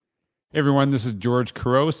Hey everyone, this is George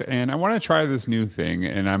Couros, and I want to try this new thing,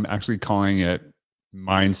 and I'm actually calling it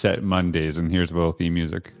Mindset Mondays. And here's a little theme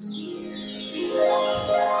music.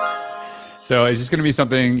 So it's just going to be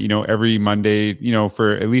something, every Monday,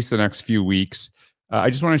 for at least the next few weeks. I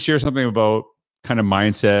just want to share something about kind of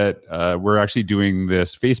mindset. We're actually doing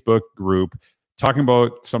this Facebook group talking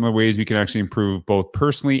about some of the ways we can actually improve both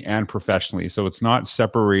personally and professionally. So it's not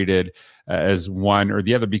separated as one or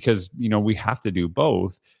the other because, we have to do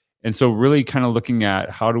both. And so really kind of looking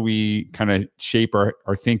at how do we kind of shape our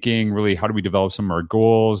thinking, really how do we develop some of our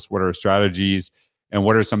goals, what are our strategies, and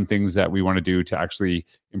what are some things that we want to do to actually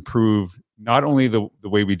improve not only the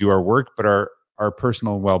way we do our work, but our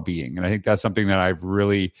personal well-being. And I think that's something that I've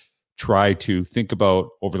really tried to think about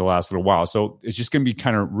over the last little while. So it's just going to be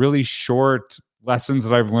kind of really short lessons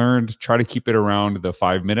that I've learned, try to keep it around the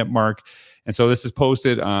 5-minute mark. And so this is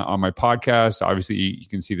posted on my podcast. Obviously, you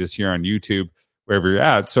can see this here on YouTube, wherever you're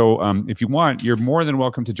at. So if you want, you're more than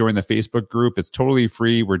welcome to join the Facebook group. It's totally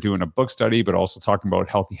free. We're doing a book study, but also talking about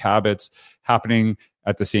healthy habits happening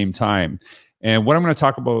at the same time. And what I'm going to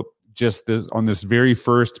talk about just this on this very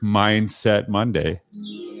first Mindset Monday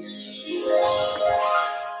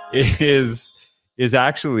is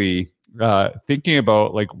actually thinking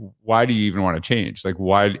about like, why do you even want to change? Like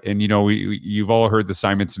why? And you've all heard the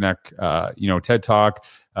Simon Sinek TED Talk.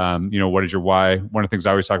 What is your why? One of the things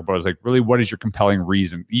I always talk about is like, really, what is your compelling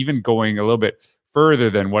reason? Even going a little bit further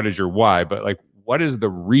than what is your why, but like, what is the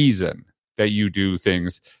reason that you do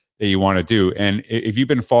things that you want to do? And if you've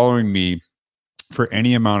been following me for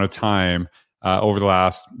any amount of time over the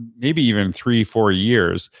last maybe even 3-4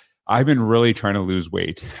 years, I've been really trying to lose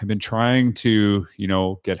weight. I've been trying to,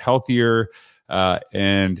 get healthier.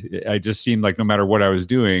 And I just seemed like no matter what I was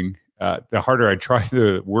doing, the harder I tried,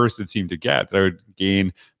 the worse it seemed to get. That I would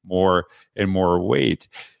gain more and more weight.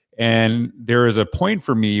 And there was a point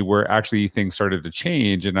for me where actually things started to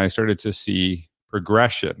change and I started to see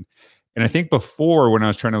progression. And I think before, when I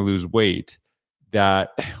was trying to lose weight,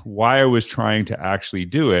 that why I was trying to actually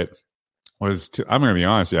do it was I'm going to be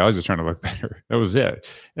honest, I was just trying to look better. That was it.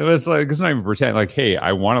 It was like, it's not even pretend like, hey,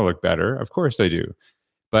 I want to look better. Of course I do.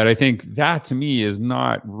 But I think that to me is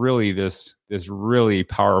not really this really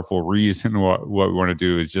powerful reason what we want to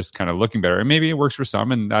do is just kind of looking better. And maybe it works for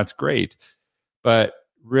some and that's great. But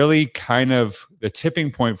really kind of the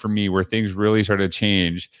tipping point for me where things really started to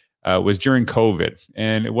change was during COVID.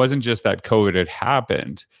 And it wasn't just that COVID had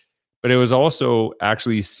happened, but it was also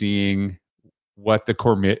actually seeing what the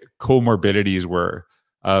comorbidities were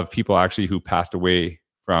of people actually who passed away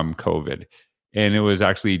from COVID. And it was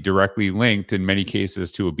actually directly linked in many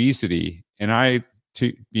cases to obesity. And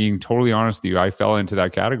being totally honest with you, I fell into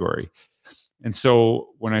that category. And so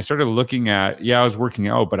when I started looking at, I was working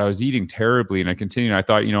out, but I was eating terribly. And I continued, I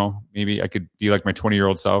thought, maybe I could be like my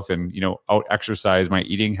 20-year-old self and, out exercise my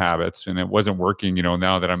eating habits. And it wasn't working,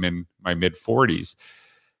 now that I'm in my mid 40s.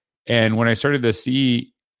 And when I started to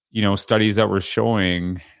see, studies that were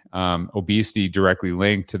showing obesity directly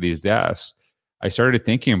linked to these deaths, I started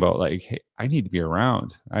thinking about like, hey, I need to be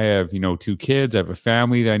around. I have, 2 kids. I have a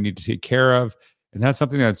family that I need to take care of. And that's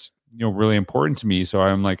something that's, really important to me. So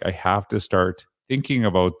I'm like, I have to start thinking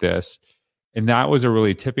about this. And that was a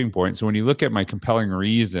really tipping point. So when you look at my compelling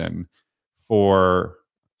reason for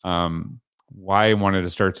why I wanted to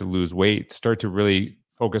start to lose weight, start to really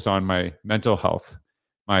focus on my mental health,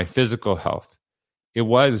 my physical health, it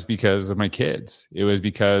was because of my kids. It was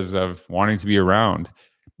because of wanting to be around.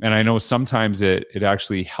 And I know sometimes it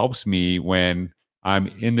actually helps me when I'm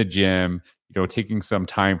in the gym, taking some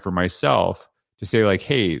time for myself to say like,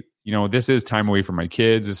 hey, this is time away from my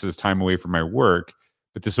kids. This is time away from my work,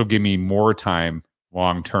 but this will give me more time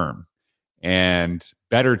long-term and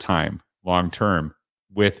better time long-term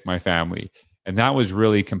with my family. And that was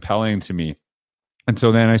really compelling to me. And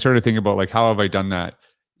so then I started thinking about like, how have I done that,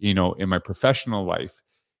 in my professional life?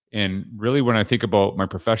 And really when I think about my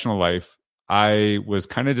professional life, I was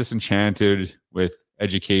kind of disenchanted with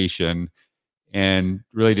education and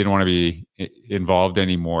really didn't want to be involved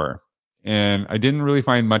anymore. And I didn't really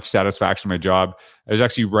find much satisfaction in my job. I was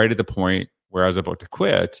actually right at the point where I was about to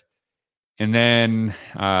quit. And then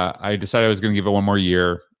I decided I was going to give it one more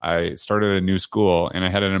year. I started a new school and I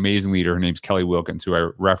had an amazing leader. Her name's Kelly Wilkins, who I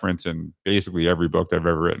reference in basically every book that I've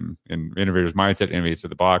ever written in Innovator's Mindset, Innovates at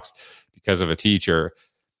the Box, because of a teacher.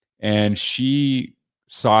 And she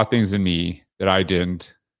saw things in me that I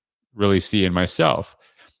didn't really see in myself.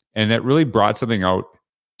 And that really brought something out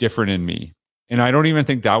different in me. And I don't even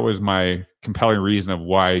think that was my compelling reason of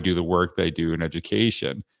why I do the work that I do in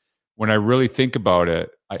education. When I really think about it,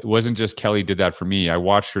 it wasn't just Kelly did that for me. I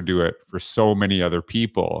watched her do it for so many other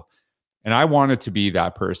people. And I wanted to be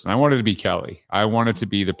that person. I wanted to be Kelly. I wanted to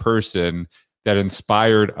be the person that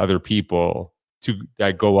inspired other people to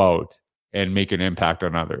that go out and make an impact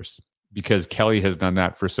on others, because Kelly has done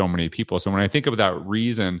that for so many people. So when I think of that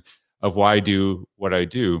reason of why I do what I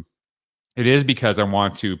do, it is because I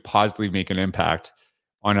want to positively make an impact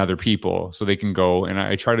on other people so they can go, and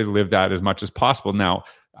I try to live that as much as possible. Now,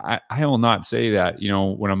 I will not say that,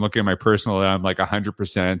 when I'm looking at my personal, that I'm like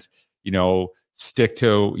 100%, stick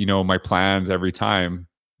to, my plans every time.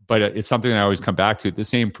 But it's something that I always come back to. The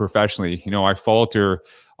same professionally, I falter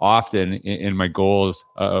often in my goals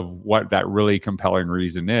of what that really compelling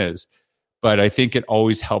reason is. But I think it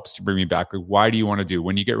always helps to bring me back. Like, why do you want to do?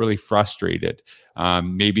 When you get really frustrated,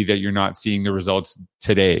 maybe that you're not seeing the results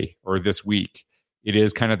today or this week, it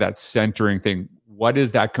is kind of that centering thing. What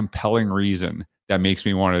is that compelling reason that makes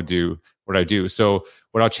me want to do what I do? So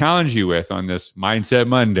what I'll challenge you with on this Mindset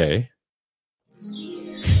Monday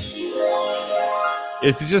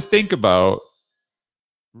is to just think about,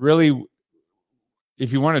 really,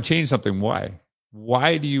 if you want to change something, why?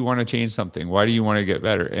 Why do you want to change something? Why do you want to get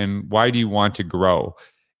better? And why do you want to grow?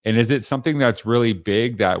 And is it something that's really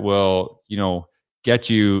big that will, get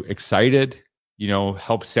you excited,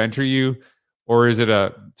 help center you? Or is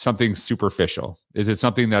it something superficial? Is it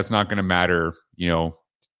something that's not going to matter,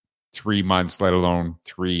 3 months, let alone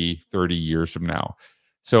 30 years from now?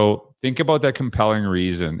 So think about that compelling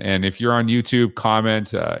reason. And if you're on YouTube,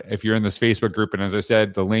 comment. If you're in this Facebook group, and as I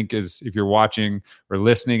said, the link is, if you're watching or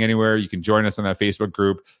listening anywhere, you can join us on that Facebook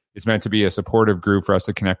group. It's meant to be a supportive group for us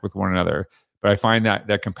to connect with one another. But I find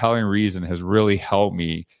that compelling reason has really helped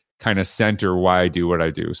me kind of center why I do what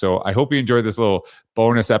I do. So I hope you enjoyed this little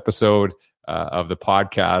bonus episode of the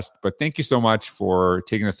podcast. But thank you so much for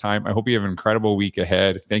taking this time. I hope you have an incredible week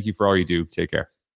ahead. Thank you for all you do. Take care.